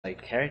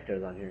like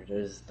characters on here.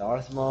 There's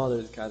Darth Maul,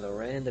 there's Kylo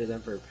Ren, there's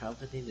Emperor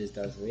Palpatine, there's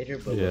Darth Vader,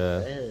 but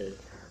Yeah. Captain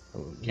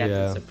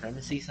Yeah.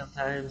 Supremacy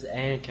sometimes,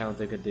 and Count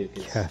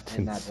Dookudukas,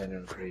 and not Captain's.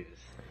 General Grievous.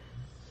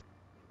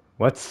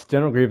 What's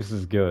General Grievous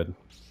is good.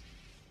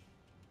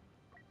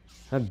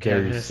 How dare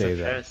you Captain say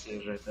that?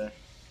 Supremacy is right there.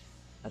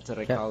 That's what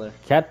I call her.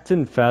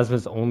 Captain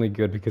Phasma's only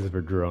good because of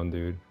her drone,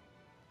 dude.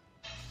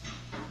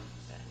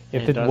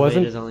 If And it Darth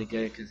wasn't, Vader's only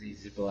good because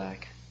he's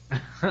black.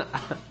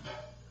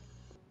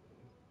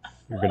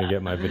 you're gonna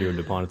get my video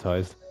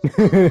demonetized. What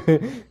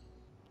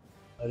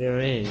do you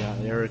mean?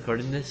 You're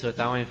recording this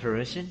without my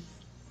permission?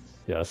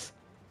 Yes.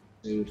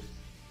 Dude.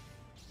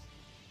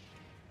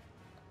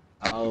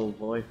 Oh,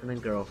 boyfriend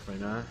and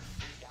girlfriend, huh?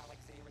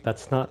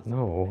 That's not,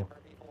 no.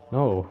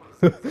 No.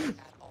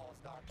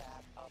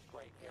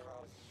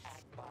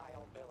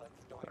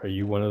 Are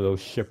you one of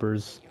those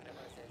shippers?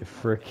 You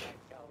frick.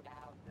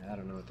 I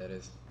don't know what that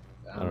is.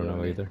 I don't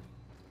know either.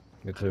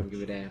 Me I too. don't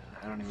give a damn.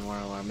 I don't even know where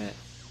I'm at.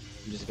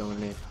 I'm just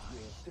going in.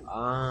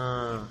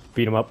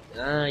 Beat him up.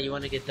 You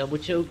wanna get double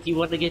choked? You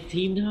wanna get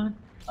teamed on?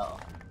 Uh-oh.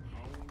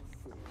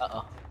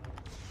 Uh-oh.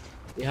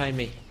 Behind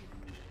me.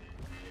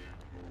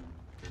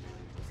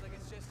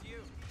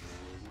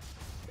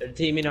 They're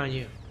teaming on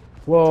you.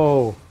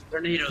 Whoa.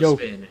 Tornado Yo,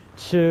 spin.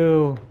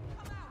 chill.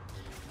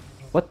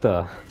 What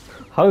the?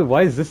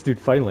 Why is this dude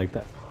fighting like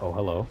that? Oh,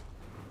 hello.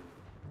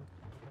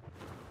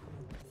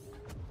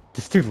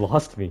 This dude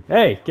lost me.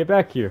 Hey, get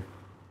back here.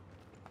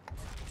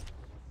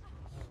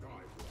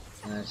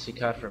 She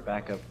caught for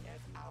backup.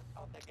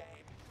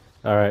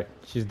 Alright,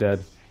 she's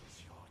dead.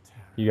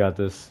 You got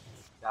this.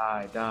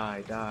 Die,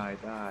 die, die,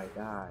 die,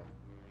 die.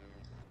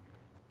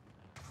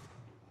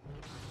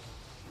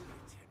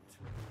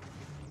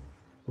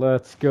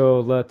 Let's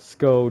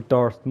go,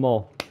 Darth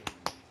Maul.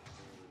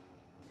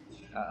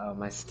 Uh-oh,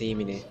 my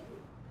steaming it.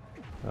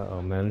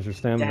 Uh-oh, manage your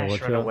stamina, Dash,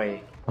 watch run out.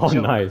 away. Oh,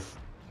 Choke. nice.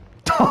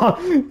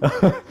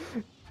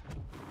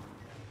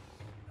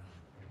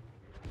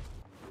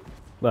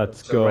 Let's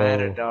What's the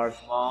matter, go.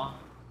 Darth Maul?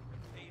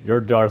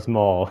 You're Darth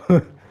Maul.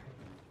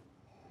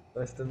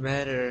 What's the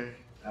matter,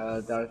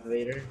 Darth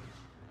Vader?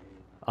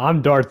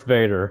 I'm Darth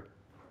Vader.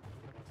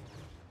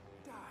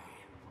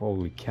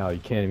 Holy cow, you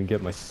can't even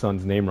get my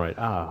son's name right.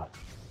 Ah,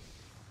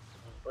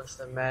 What's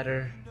the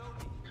matter,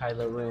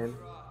 Kylo Ren?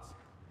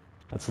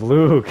 that's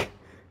Luke.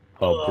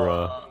 Oh,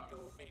 bruh.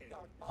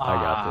 I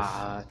got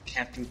Ah,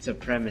 Captain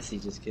Supremacy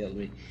just killed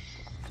me.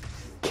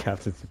 this.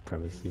 Captain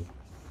Supremacy.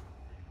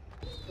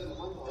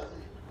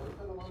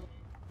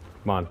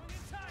 Come on.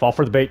 Fall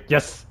for the bait.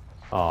 Yes!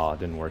 Oh, it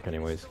didn't work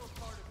anyways.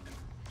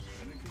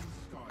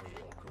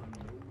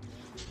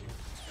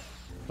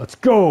 Let's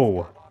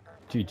go!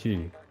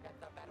 GG.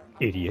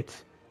 Idiot.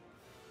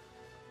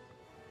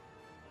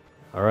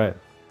 Alright.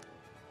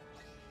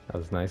 That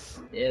was nice.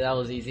 Yeah, that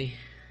was easy.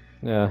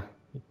 Yeah,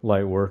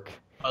 light work.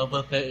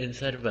 Boba Fett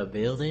inside of a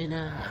building?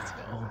 Let's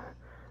go.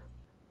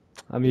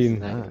 I mean,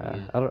 It's not gonna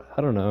be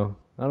I don't know.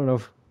 I don't know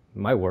if it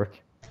might work.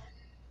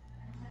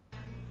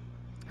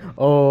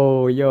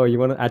 Oh, yo, you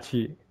wanna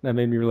actually, that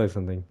made me realize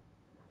something.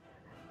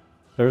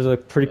 There's a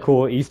pretty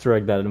cool Easter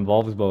egg that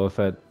involves Boba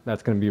Fett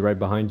that's gonna be right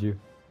behind you.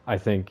 I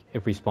think,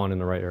 if we spawn in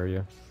the right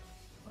area.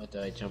 What,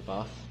 do I jump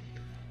off?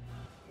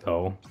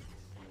 Oh.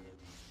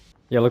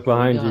 Yeah, look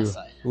behind you.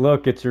 outside.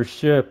 Look, it's your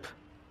ship.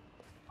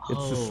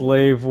 It's the Oh.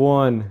 Slave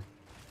 1.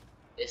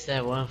 It's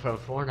that one from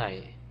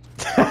Fortnite.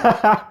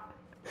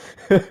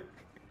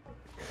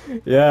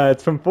 Yeah,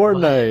 it's from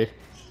Fortnite.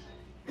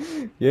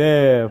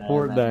 Yeah, Nah,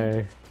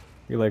 Fortnite.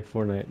 You like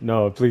Fortnite?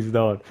 No, please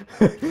don't.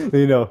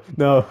 You know,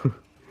 no.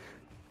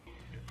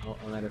 Oh,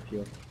 I'm out of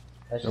fuel.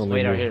 Let's just Only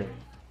wait out me. here.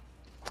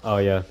 Oh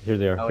yeah, here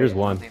they are. Oh, Here's yeah, I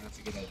one. think that's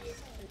a good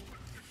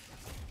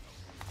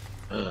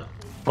idea.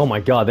 Oh my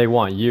god, they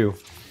want you.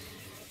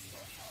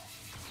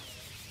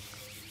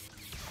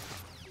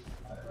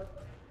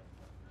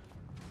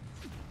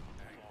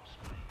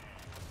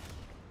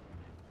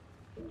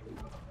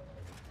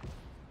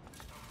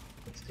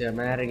 What's the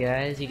matter,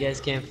 guys? You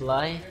guys can't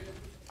fly?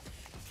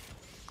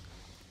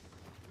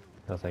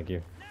 Oh, thank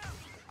you.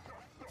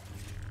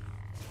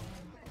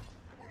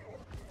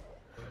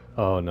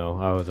 Oh no,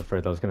 I was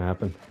afraid that was gonna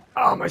happen.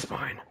 Oh, my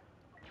spine.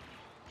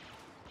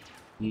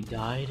 You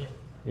died?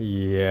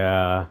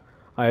 Yeah,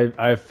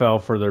 I fell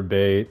for their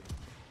bait.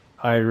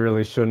 I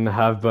really shouldn't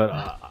have,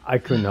 but I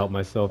couldn't help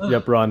myself.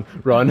 Yep, run,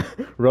 run,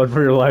 run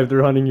for your life.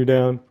 They're hunting you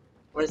down.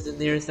 Where's the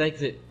nearest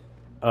exit?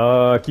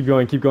 Keep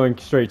going,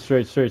 straight,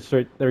 straight, straight,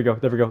 straight. There we go,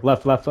 there we go.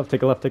 Left, left, left.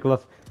 Take a left, take a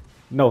left.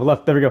 No,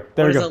 left. There we go,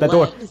 there we Where's go. the That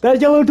door, left?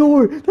 that yellow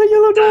door, that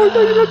yellow door.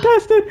 No, you're not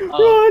past it.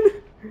 Oh.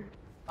 Run.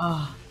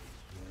 Ah,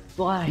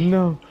 fly.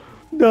 No,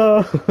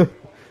 no.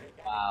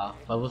 Wow,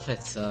 Boba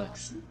Fett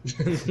sucks.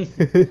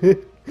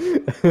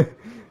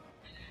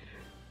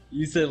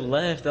 You said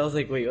left. I was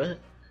like, wait, what?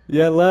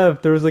 Yeah,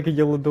 left. There was like a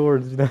yellow door.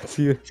 Did you not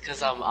see it? It's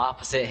because I'm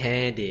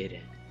opposite-handed.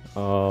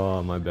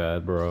 Oh, my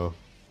bad, bro.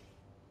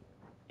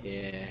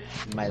 Yeah,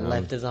 my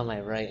left is on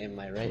my right, and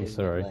my right I'm is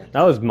my sorry. left.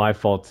 That was my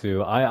fault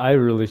too. I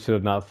really should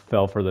have not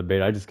fell for the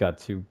bait. I just got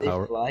too They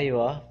power. fly you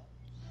off?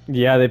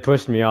 Yeah, they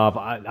pushed me off.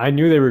 I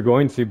knew they were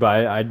going to,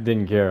 but I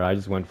didn't care. I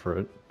just went for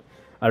it.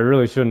 I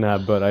really shouldn't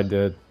have, but I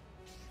did.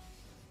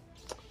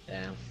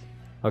 Damn.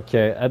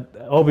 Okay,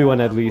 Obi-Wan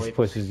at least Boyfriend,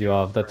 pushes you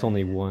off. That's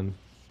only girlfriend. one.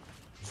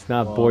 It's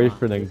not Well,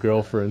 boyfriend and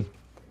girlfriend.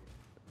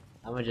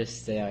 I'm gonna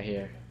just stay out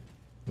here.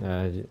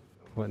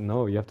 What?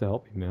 No, you have to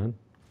help me, man.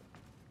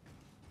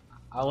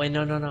 Oh wait,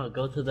 no, no, no.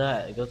 Go to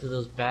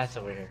those bats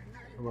over here.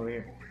 Come over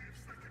here.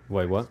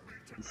 Wait, what?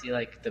 You see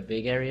like the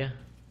big area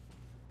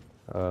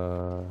Uh.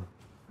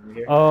 over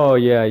here? Oh,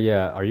 yeah,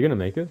 yeah. Are you gonna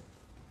make it?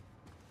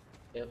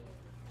 Yep.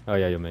 Oh,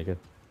 yeah, you'll make it.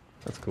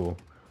 That's cool.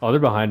 Oh, they're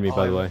behind me, Oh,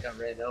 by I the way. almost got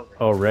ran over.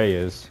 Oh, Ray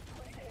is.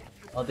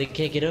 Oh, they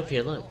can't get up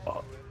here. Look.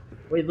 Oh,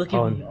 Wait, look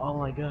at me. Oh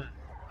my god.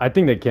 I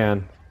think they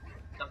can.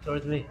 Come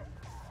towards me.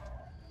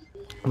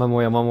 I'm on my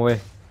way, I'm on my way.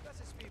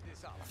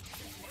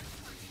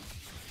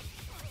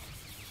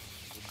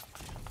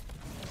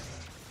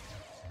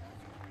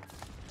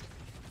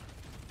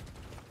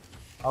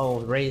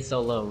 Oh, Ray's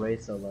so low.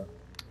 Ray's so low.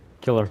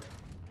 Killer.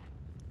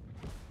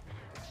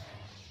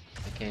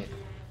 I can't.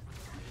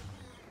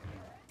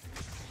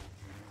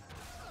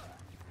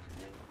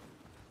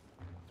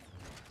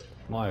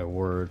 My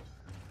word.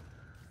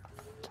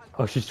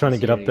 Oh, she's trying to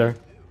get up there.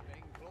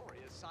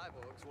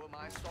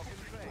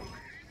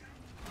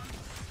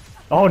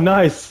 Oh,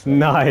 nice!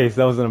 Nice!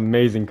 That was an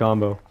amazing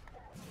combo.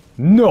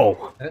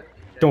 No!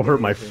 Don't hurt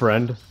my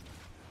friend.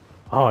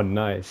 Oh,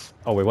 nice.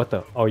 Oh, wait, what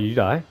the? Oh, you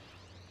die?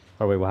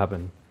 Oh, wait, what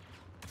happened?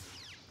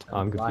 Oh,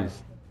 I'm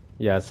confused.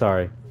 Yeah,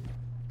 sorry.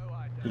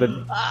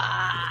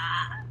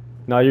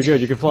 No, you're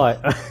good. You can fly.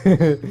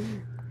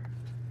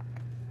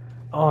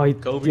 Oh, he...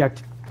 Kobe. Yeah.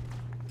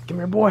 Come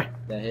here, boy.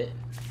 That hit.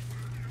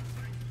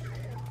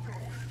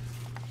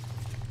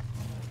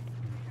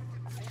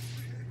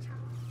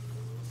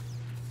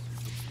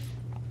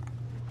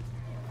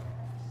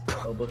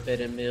 Boba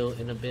Fett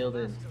in a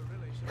building.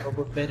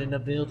 Boba Fett in a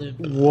building.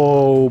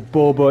 Whoa,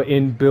 Boba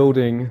in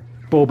building.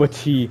 Boba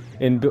T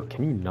in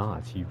Can you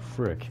not, you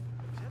frick?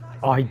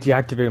 Oh, he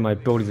deactivated my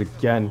abilities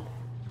again.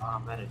 Oh,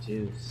 I'm out of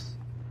juice.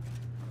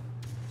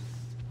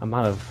 I'm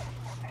out of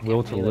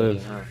will to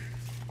live. Huh?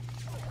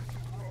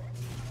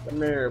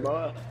 Come here,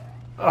 boy.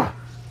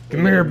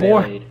 Come here,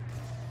 boy.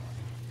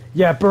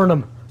 Yeah, burn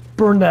him.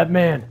 Burn that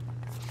man.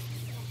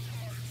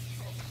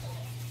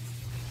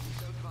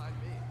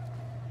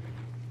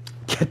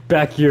 Get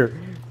back here.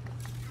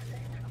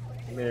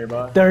 Come here,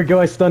 boy. There we go.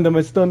 I stunned him.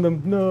 I stunned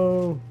him.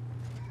 No.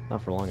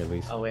 Not for long, at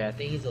least. Oh wait, I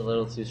think he's a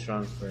little too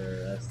strong for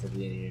us to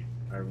be in here,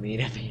 or me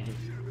to be in here.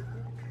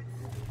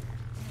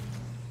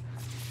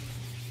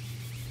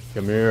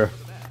 Come here.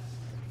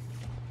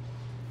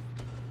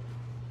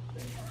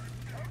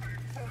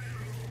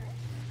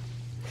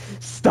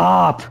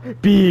 Stop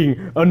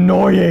being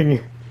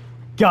annoying.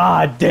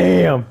 God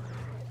damn.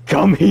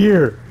 Come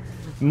here.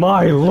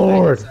 My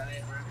lord.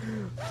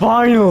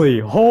 Finally.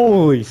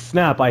 Holy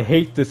snap. I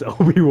hate this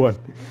Obi-Wan.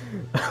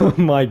 Oh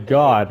my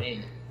god.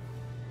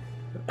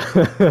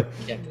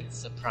 Captain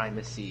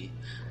Supremacy.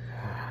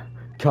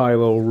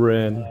 Kylo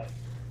Ren.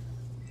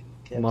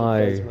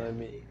 My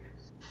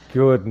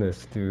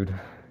goodness, dude.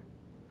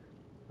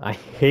 I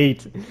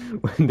hate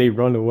when they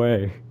run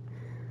away.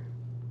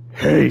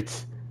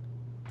 Hate.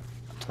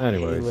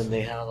 Anyways. When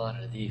they have a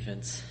lot of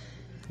defense.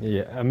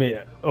 Yeah, I mean,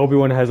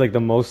 Obi-Wan has like the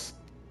most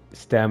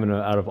stamina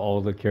out of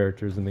all the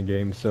characters in the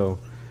game, so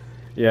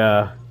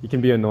yeah, he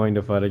can be annoying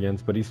to fight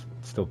against, but he's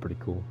still pretty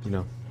cool, you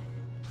know,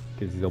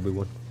 because he's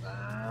Obi-Wan.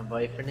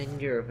 Boyfriend and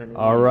girlfriend.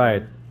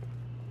 Alright.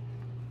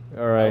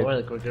 Alright. Oh,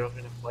 we're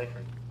girlfriend and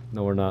boyfriend.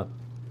 No, we're not.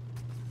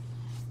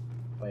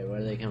 Wait, where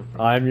do they come from?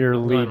 I'm your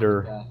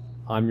leader.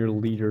 I'm your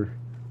leader.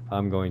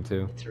 I'm going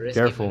to. It's risky,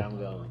 Careful. but I'm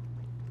going.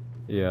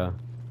 Yeah.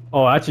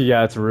 Oh, actually,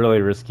 yeah, it's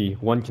really risky.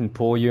 One can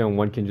pull you and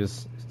one can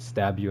just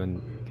stab you and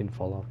you can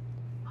fall off.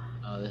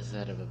 Oh, this is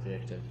out of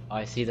objective. Oh,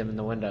 I see them in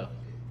the window.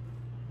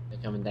 They're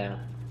coming down.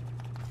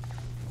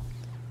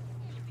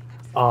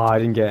 Oh, I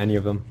didn't get any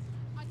of them.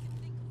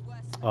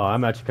 Oh,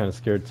 I'm actually kind of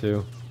scared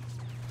too.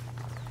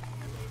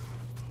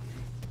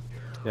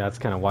 Yeah, that's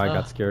kind of why I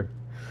got scared.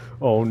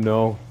 Oh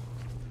no.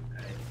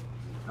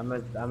 I'm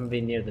gonna be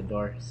near the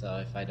door, so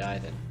if I die,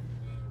 then.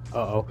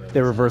 Uh-oh,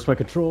 they reversed my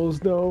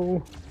controls,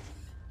 no.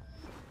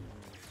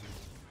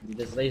 You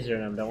just laser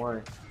them, don't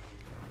worry.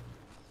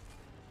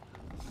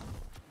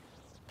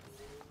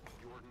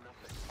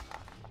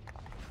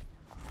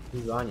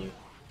 Who's on you?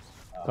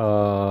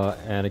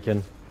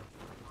 Anakin.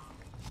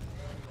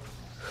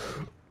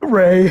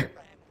 Ray,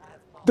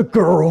 the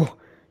girl,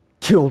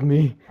 killed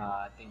me.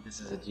 I think this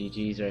is a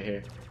GG's right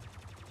here.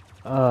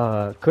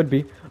 Could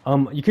be.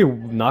 You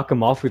could knock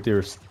him off with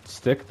your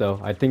stick, though.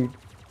 I think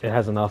it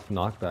has enough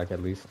knockback,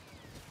 at least.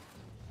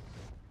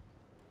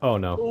 Oh,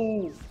 no.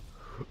 Ooh.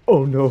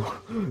 Oh, no.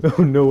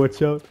 Oh, no,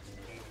 watch out.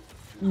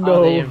 No.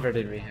 Oh, they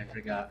inverted me, I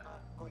forgot.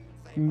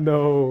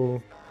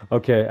 No.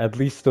 Okay, at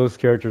least those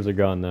characters are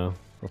gone now.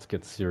 Let's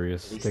get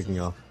serious. Taking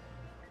off.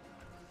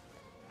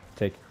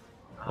 Take.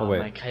 Oh, wait.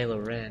 My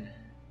Kylo Ren.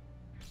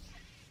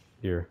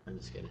 Here. I'm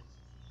just kidding.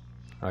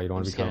 Oh, you don't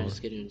want to be Kylo? I'm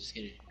just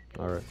kidding.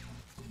 Alright.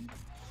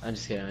 I'm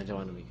just kidding. I don't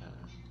want to be Kylo.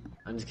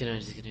 I'm just kidding. I'm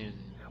just kidding.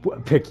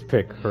 What?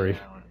 Pick, hurry.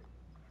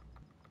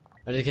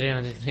 I'm just kidding.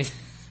 I'm just kidding.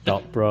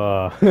 Oh,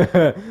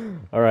 bruh.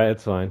 Alright,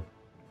 it's fine.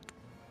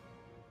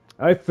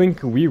 I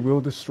think we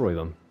will destroy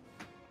them.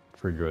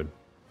 For good.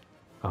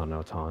 Oh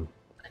no, Ton.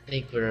 I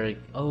think we're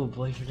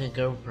boyfriend and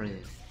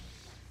girlfriend.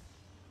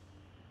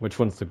 Which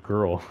one's the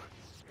girl?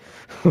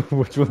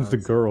 Which one's the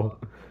girl?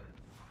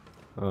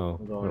 Oh,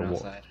 I'm going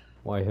outside.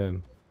 Why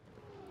him?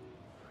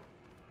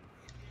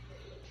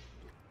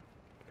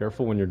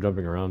 Careful when you're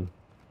jumping around.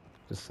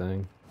 Just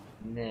saying.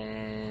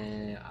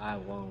 Nah, I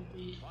won't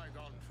be.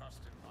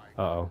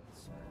 Uh-oh.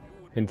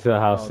 Into the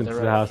house, into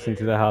the house,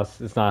 into the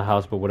house. It's not a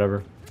house, but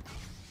whatever.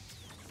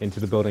 Into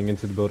the building,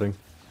 into the building.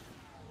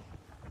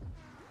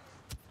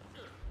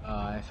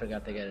 I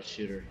forgot they got a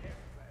shooter.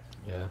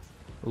 Yeah.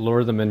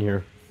 Lure them in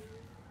here.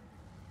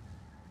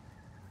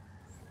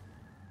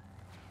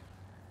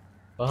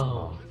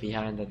 Oh,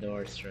 behind the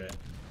door strip.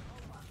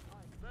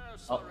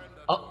 Oh.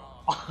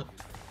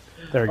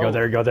 There we go,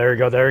 there we go, there we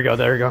go, there we go,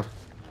 there we go.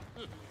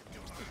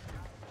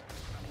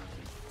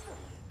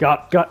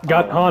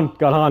 Got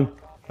Han.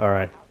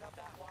 Alright.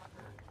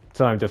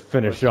 Time to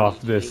finish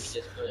off this.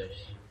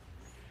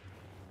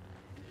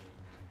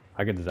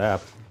 I get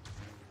zap.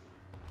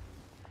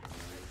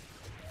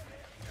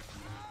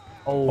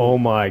 Oh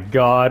my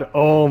god,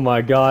 oh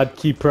my god.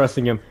 Keep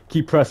pressing him,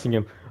 keep pressing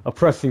him.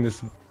 Oppressing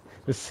this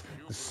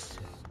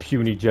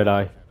puny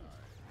Jedi.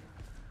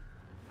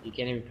 You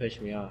can't even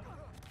push me off.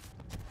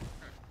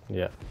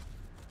 Yeah.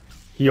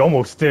 He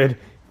almost did.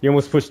 He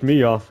almost pushed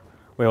me off.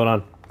 Wait, hold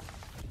on.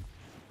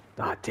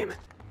 Ah, damn it.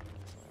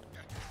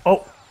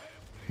 Oh!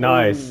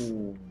 Nice.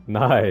 Ooh.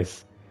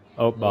 Nice.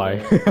 Oh, bye.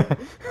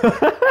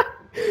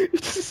 He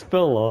just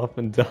fell off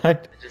and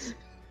died. Just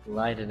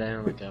lied it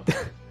down like a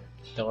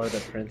Dora the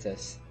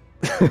Princess.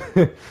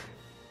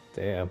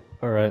 Damn.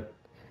 Alright.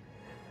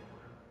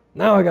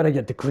 Now I gotta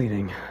get to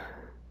cleaning.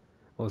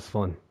 That was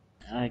fun.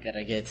 I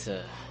gotta get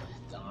to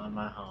on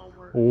my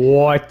homework.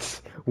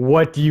 What?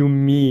 What do you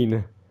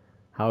mean?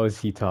 How is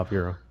he top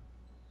hero?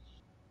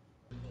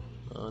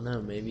 Oh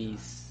no, maybe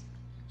he's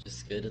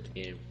just good at the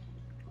game.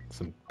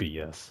 Some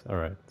BS.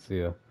 Alright,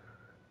 see ya.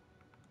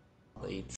 Late.